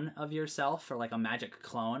clone of yourself, or like a magic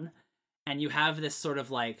clone, and you have this sort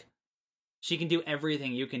of like, she can do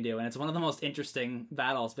everything you can do, and it's one of the most interesting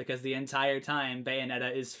battles because the entire time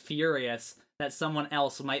Bayonetta is furious that someone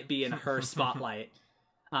else might be in her spotlight.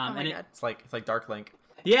 Oh my and God. It's like Dark Link.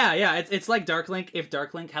 Yeah, it's like Dark Link if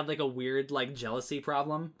Dark Link had like a weird like jealousy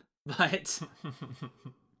problem, but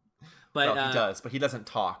Well, he does, but he doesn't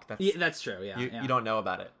talk. That's true. Yeah, you don't know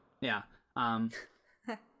about it. Yeah.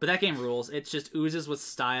 But that game rules. It just oozes with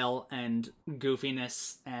style and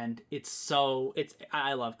goofiness, and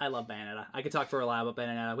I love Bayonetta. I could talk for a while about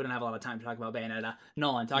Bayonetta. We don't have a lot of time to talk about Bayonetta.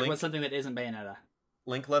 Nolan, talk about something that isn't Bayonetta.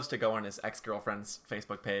 Link loves to go on his ex-girlfriend's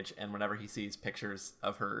Facebook page, and whenever he sees pictures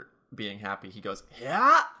of her being happy, he goes,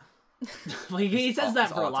 yeah! Well, he says that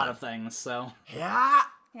for a lot time. of things, so... Yeah!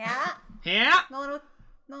 Yeah. Yeah! Nolan,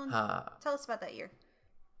 tell us about that year.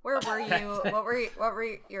 Where were you? What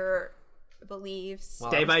were your beliefs? Well,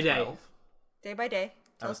 Day I by was day. 12. Day by day.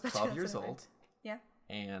 I was 12 years 2009. old, Yeah.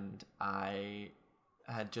 and I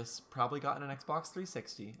had just probably gotten an Xbox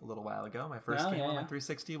 360 a little while ago. My first game on my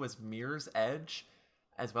 360 was Mirror's Edge,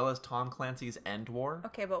 as well as Tom Clancy's End War.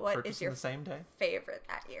 Okay, but what purchased is your the same day? favorite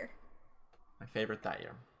that year? My favorite that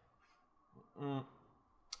year.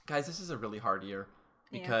 Guys, this is a really hard year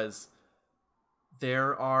because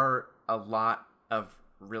there are a lot of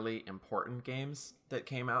really important games that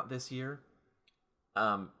came out this year.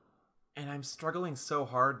 And I'm struggling so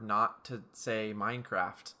hard not to say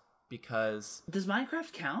Minecraft because... Does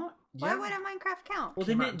Minecraft count? Why would a Minecraft count? Well,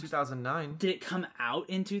 Came didn't out in it 2009. Did it come out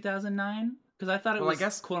in 2009? Because I thought it was, I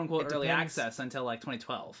guess quote unquote, it early depends. access until like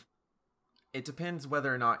 2012. It depends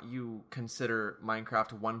whether or not you consider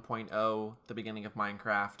Minecraft 1.0 the beginning of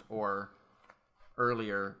Minecraft or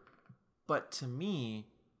earlier. But to me,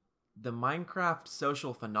 the Minecraft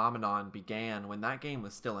social phenomenon began when that game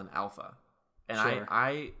was still in alpha. And Sure.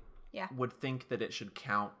 I Yeah. would think that it should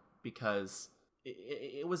count because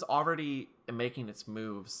it was already making its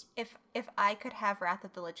moves. If I could have Wrath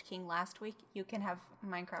of the Lich King last week, you can have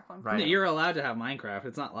Minecraft 1.0. Right. You're allowed to have Minecraft.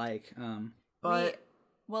 It's not like... But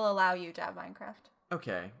we will allow you to have Minecraft.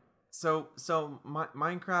 okay, so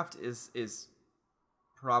Minecraft is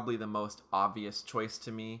probably the most obvious choice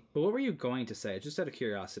to me. But what were you going to say? Just out of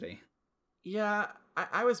curiosity. Yeah,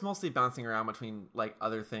 I was mostly bouncing around between like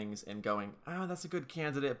other things and going, oh, that's a good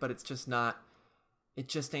candidate, but it's just not. It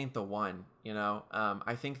just ain't the one, you know.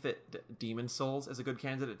 I think that Demon Souls is a good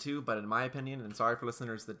candidate too, but in my opinion, and sorry for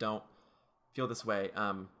listeners that don't feel this way,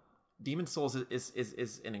 Demon Souls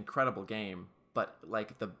is an incredible game, but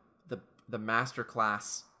like the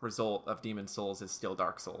masterclass result of Demon Souls is still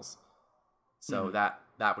Dark Souls. So that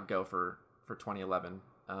would go for 2011.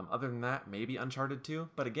 Other than that, maybe Uncharted 2,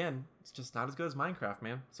 but again, it's just not as good as Minecraft,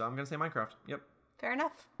 man. So I'm gonna say Minecraft. Yep. Fair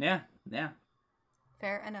enough. Yeah.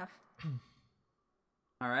 Fair enough.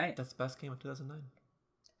 All right. That's the best game of 2009.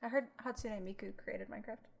 I heard Hatsune Miku created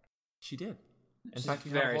Minecraft. She did. In She's fact,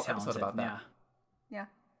 we have a very whole episode talented. about that. Yeah.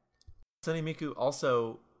 Hatsune Miku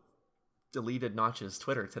also deleted Notch's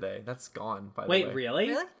Twitter today. That's gone, by the Wait, way. really?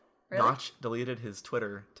 Really? Notch deleted his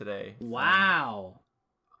Twitter today. Wow.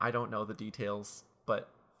 I don't know the details, but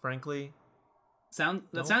frankly,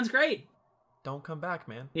 That sounds great. don't come back,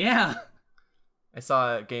 man. Yeah. I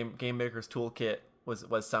saw Game Maker's Toolkit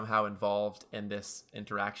was somehow involved in this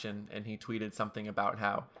interaction, and he tweeted something about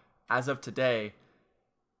how, as of today,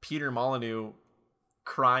 Peter Molyneux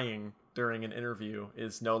crying during an interview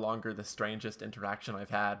is no longer the strangest interaction I've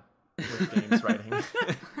had with games writing.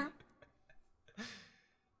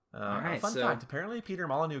 Alright, fun so- fact, apparently Peter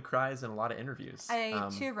Molyneux cries in a lot of interviews. I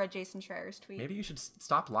too read Jason Schreier's tweet. Maybe you should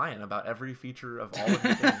stop lying about every feature of all of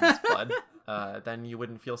your games, bud. Then you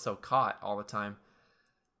wouldn't feel so caught all the time.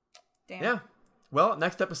 Damn. Yeah. Well,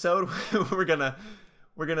 next episode we're gonna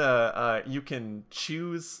you can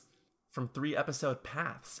choose from 3 episode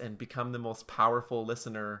paths and become the most powerful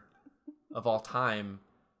listener of all time.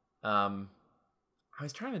 I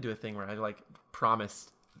was trying to do a thing where I like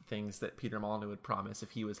promised things that Peter Molyneux would promise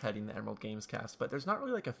if he was heading the Emerald Games Cast, but there's not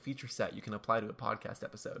really like a feature set you can apply to a podcast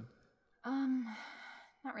episode.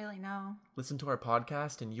 Not really, no. Listen to our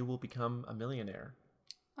podcast and you will become a millionaire.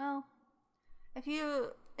 Well, if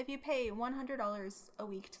you pay $100 a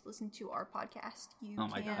week to listen to our podcast, you Oh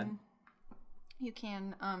my God. you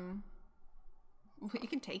can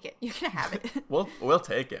take it. You can have it. We'll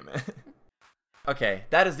take it, man. Okay,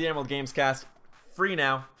 that is the Emerald Games Cast. Free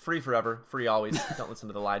now, free forever, free always. Don't listen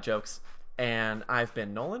to the lie jokes. And I've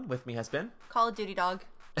been Nolan. With me has been Call of Duty dog.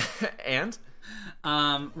 and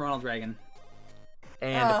Ronald Reagan.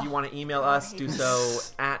 if you want to email us, do so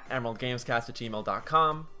at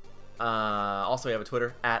emeraldgamescast@gmail.com. Also, we have a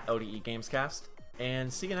Twitter at ODE Gamescast.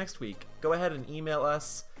 and see you next week. Go ahead and email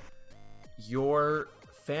us your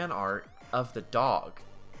fan art of the dog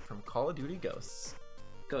from Call of Duty Ghosts.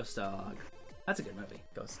 Ghost Dog. That's a good movie.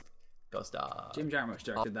 Ghost dog. Jim Jarmusch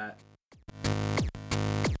directed that.